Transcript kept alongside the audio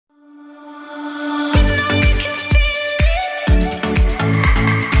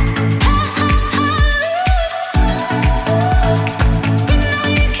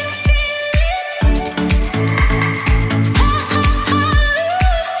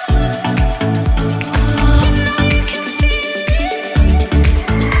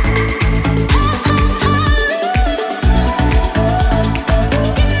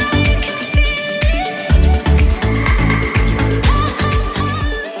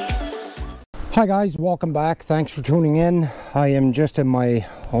Hi guys, welcome back. Thanks for tuning in. I am just in my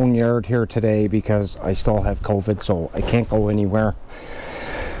own yard here today because I still have COVID, so I can't go anywhere.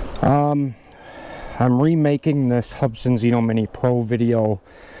 I'm remaking this Hubsan Zino Mini Pro video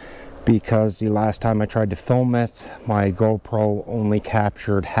because the last time I tried to film it, my GoPro only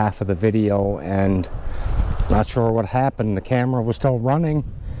captured half of the video and not sure what happened. The camera was still running,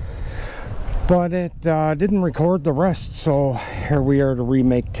 but it didn't record the rest, so here we are to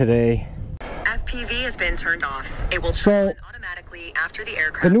remake today. FPV has been turned off. It will turn on automatically after the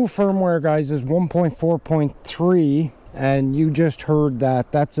aircraft. The new firmware, guys, is 1.4.3, and you just heard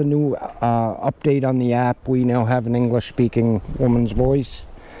that. That's a new update on the app. We now have an English-speaking woman's voice.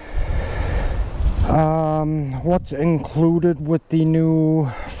 What's included with the new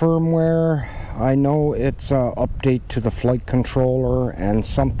firmware? I know it's an update to the flight controller and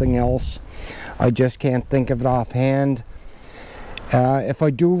something else. I just can't think of it offhand. If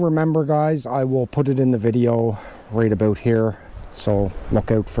I do remember, guys, I will put it in the video right about here, so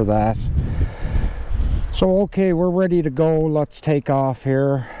look out for that. So okay, we're ready to go. Let's take off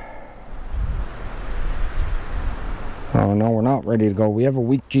here. Oh no, we're not ready to go. We have a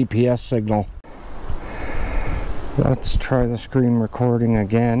weak GPS signal. Let's try the screen recording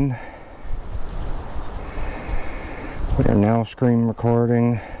again. We are now screen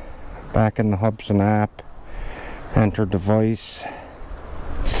recording. Back in the Hubsan app. Enter device.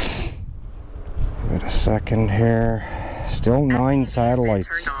 Wait a second here. Still 9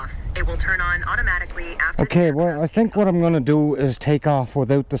 satellites. It will turn on automatically after. Okay, well, I think what I'm going to do is take off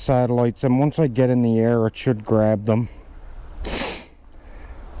without the satellites, and once I get in the air, it should grab them.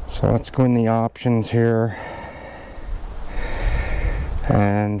 So let's go in the options here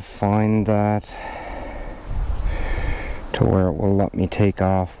and find that to where it will let me take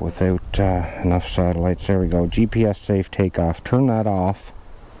off without enough satellites. There we go. GPS safe takeoff. Turn that off.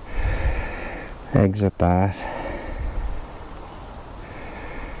 Exit that.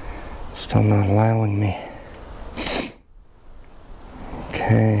 Still not allowing me.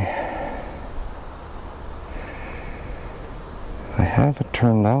 Okay. I have it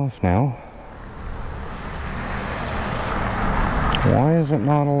turned off now. Why is it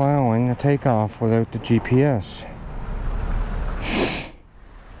not allowing a takeoff without the GPS?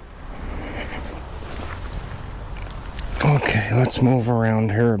 Okay, let's move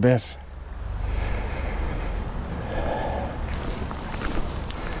around here a bit.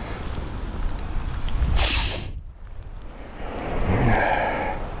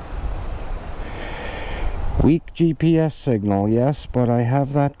 Weak GPS signal, yes, but I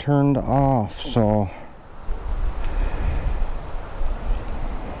have that turned off, so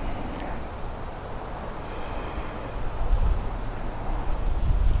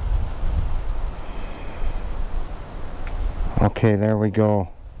okay, there we go.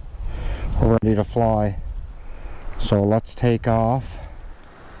 We're ready to fly. So let's take off.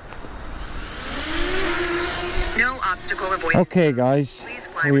 No obstacle avoidance. Okay, guys,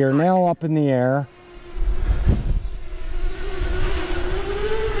 we are now up in the air.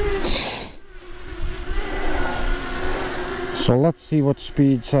 So let's see what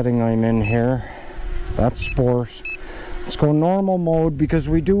speed setting I'm in here. That's sport. Let's go normal mode because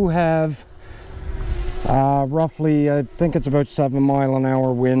we do have roughly, I think it's about 7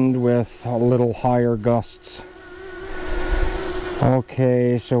 mile-an-hour wind with a little higher gusts.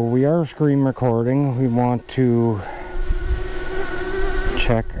 Okay, so we are screen recording. We want to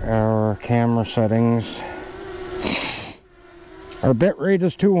check our camera settings. Our bitrate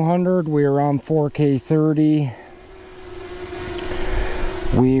is 200. We are on 4K 30.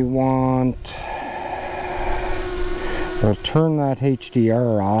 We want, we'll turn that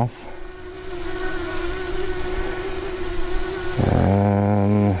HDR off.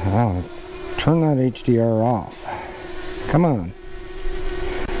 And, oh, turn that HDR off. Come on.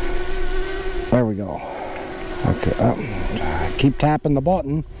 There we go. Okay, keep tapping the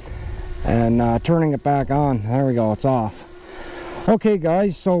button and turning it back on. There we go, it's off. Okay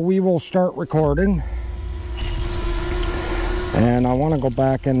guys, so we will start recording. And I want to go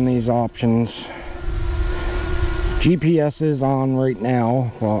back in these options. GPS is on right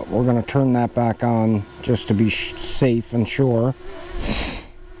now, but we're going to turn that back on just to be safe and sure.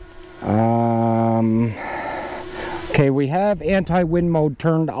 Okay, we have anti-wind mode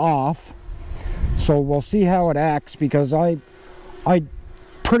turned off, so we'll see how it acts, because I'm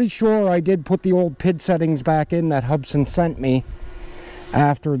pretty sure I did put the old PID settings back in that Hubsan sent me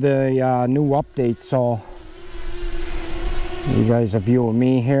after the new update, so you guys a view of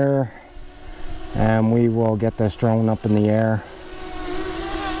me here, and we will get this drone up in the air.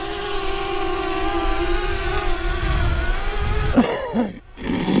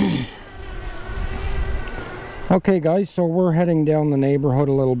 Okay guys, so we're heading down the neighborhood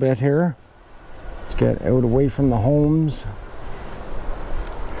a little bit here. Let's get out away from the homes.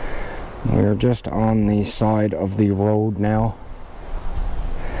 We're just on the side of the road now.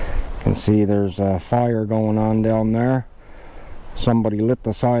 You can see there's a fire going on down there. Somebody lit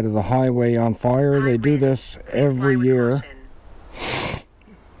the side of the highway on fire. They do this every year.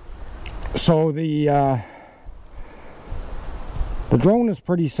 So the drone is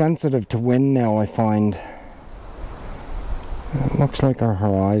pretty sensitive to wind now, I find. It looks like our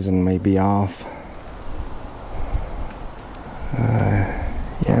horizon may be off.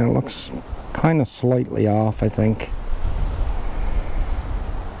 Yeah, it looks kind of slightly off, I think.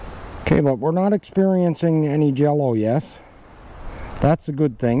 Okay, but we're not experiencing any jello yet. That's a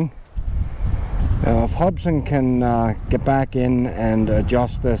good thing. If Hubsan can get back in and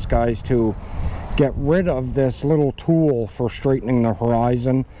adjust this, guys, to get rid of this little tool for straightening the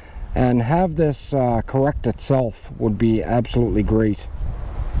horizon and have this correct itself, would be absolutely great.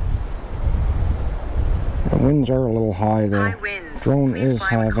 The winds are a little high there. High winds. Drone Please is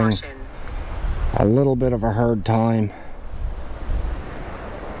fly with having caution. a little bit of a hard time.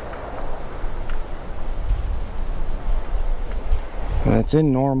 It's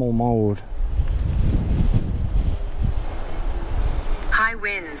in normal mode. High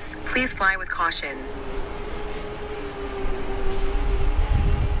winds. Please fly with caution.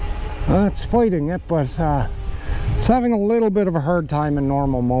 It's fighting it, but it's having a little bit of a hard time in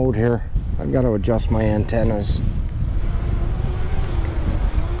normal mode here. I've got to adjust my antennas.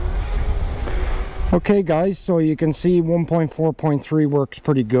 Okay guys, so you can see 1.4.3 works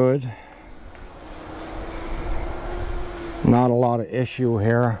pretty good. Not a lot of issue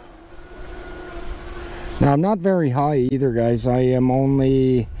here. Now I'm not very high either, guys. I am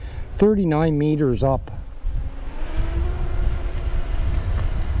only 39 meters up.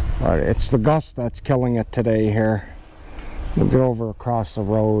 But it's the gust that's killing it today here. We'll get over across the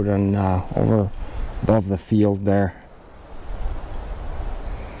road and over above the field there.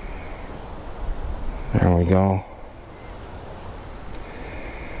 There we go.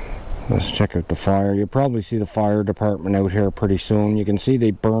 Let's check out the fire. You'll probably see the fire department out here pretty soon. You can see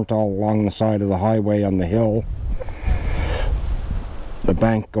they burnt all along the side of the highway on the hill. The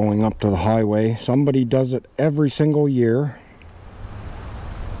bank going up to the highway. Somebody does it every single year.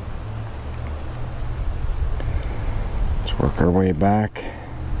 Let's work our way back.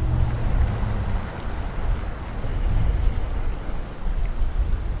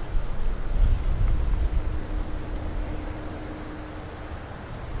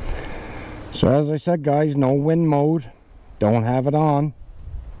 So as I said, guys, no wind mode. Don't have it on.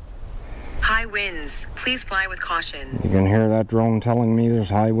 High winds. Please fly with caution. You can hear that drone telling me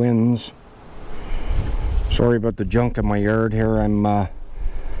there's high winds. Sorry about the junk in my yard here. I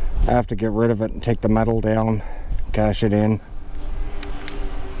have to get rid of it and take the metal down, cash it in.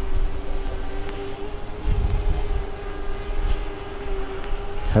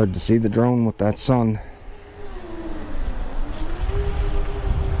 Hard to see the drone with that sun.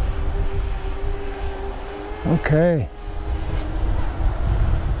 Okay.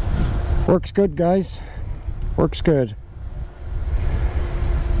 Works good, guys. Works good.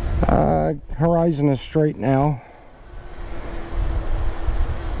 Horizon is straight now.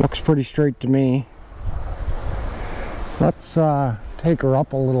 Looks pretty straight to me. Let's take her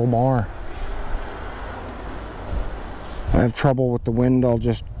up a little more. I have trouble with the wind. I'll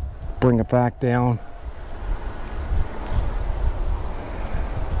just bring it back down.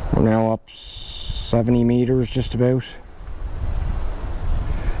 We're now up 70 meters just about.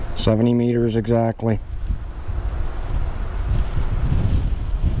 70 meters exactly.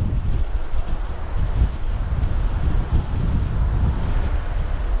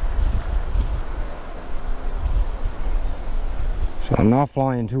 So I'm not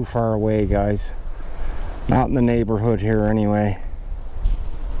flying too far away, guys. Not in the neighborhood here anyway.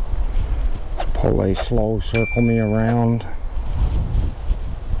 Pull a slow circle me around.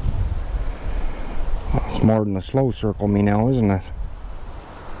 Well, it's more than a slow circle me now, isn't it?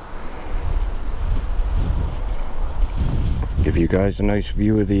 Give you guys a nice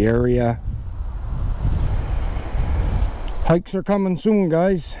view of the area. Hikes are coming soon,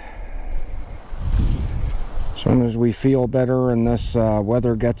 guys. As soon as we feel better and this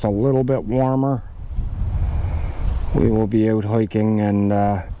weather gets a little bit warmer, we will be out hiking, and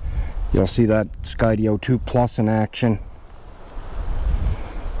you'll see that Skydio 2 Plus in action.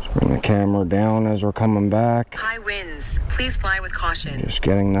 Let's bring the camera down as we're coming back. High winds. Please fly with caution. Just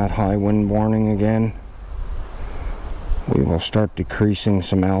getting that high wind warning again. We will start decreasing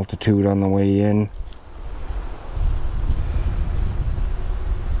some altitude on the way in.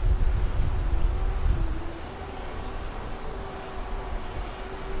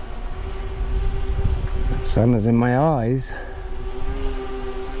 Sun is in my eyes.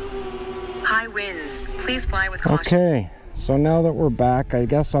 High winds. Please fly with caution. Okay, so now that we're back, I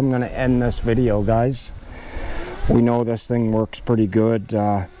guess I'm going to end this video, guys. We know this thing works pretty good.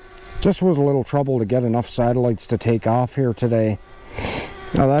 Just was a little trouble to get enough satellites to take off here today.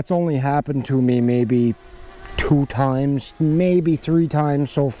 Now that's only happened to me maybe 2 times, maybe 3 times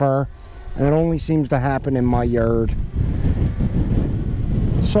so far. And it only seems to happen in my yard.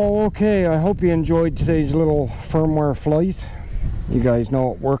 So okay, I hope you enjoyed today's little firmware flight. You guys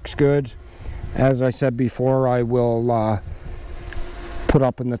know it works good. As I said before, I will put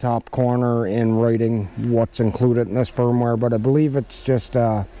up in the top corner in writing what's included in this firmware, but I believe it's just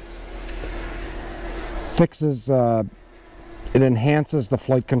fixes, it enhances the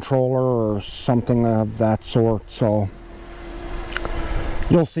flight controller or something of that sort, so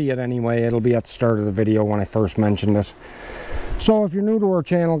you'll see it anyway. It'll be at the start of the video when I first mentioned it. So if you're new to our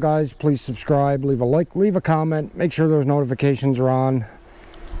channel, guys, please subscribe, leave a like, leave a comment, make sure those notifications are on.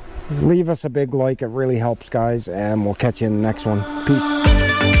 Leave us a big like, it really helps, guys, and we'll catch you in the next one. Peace.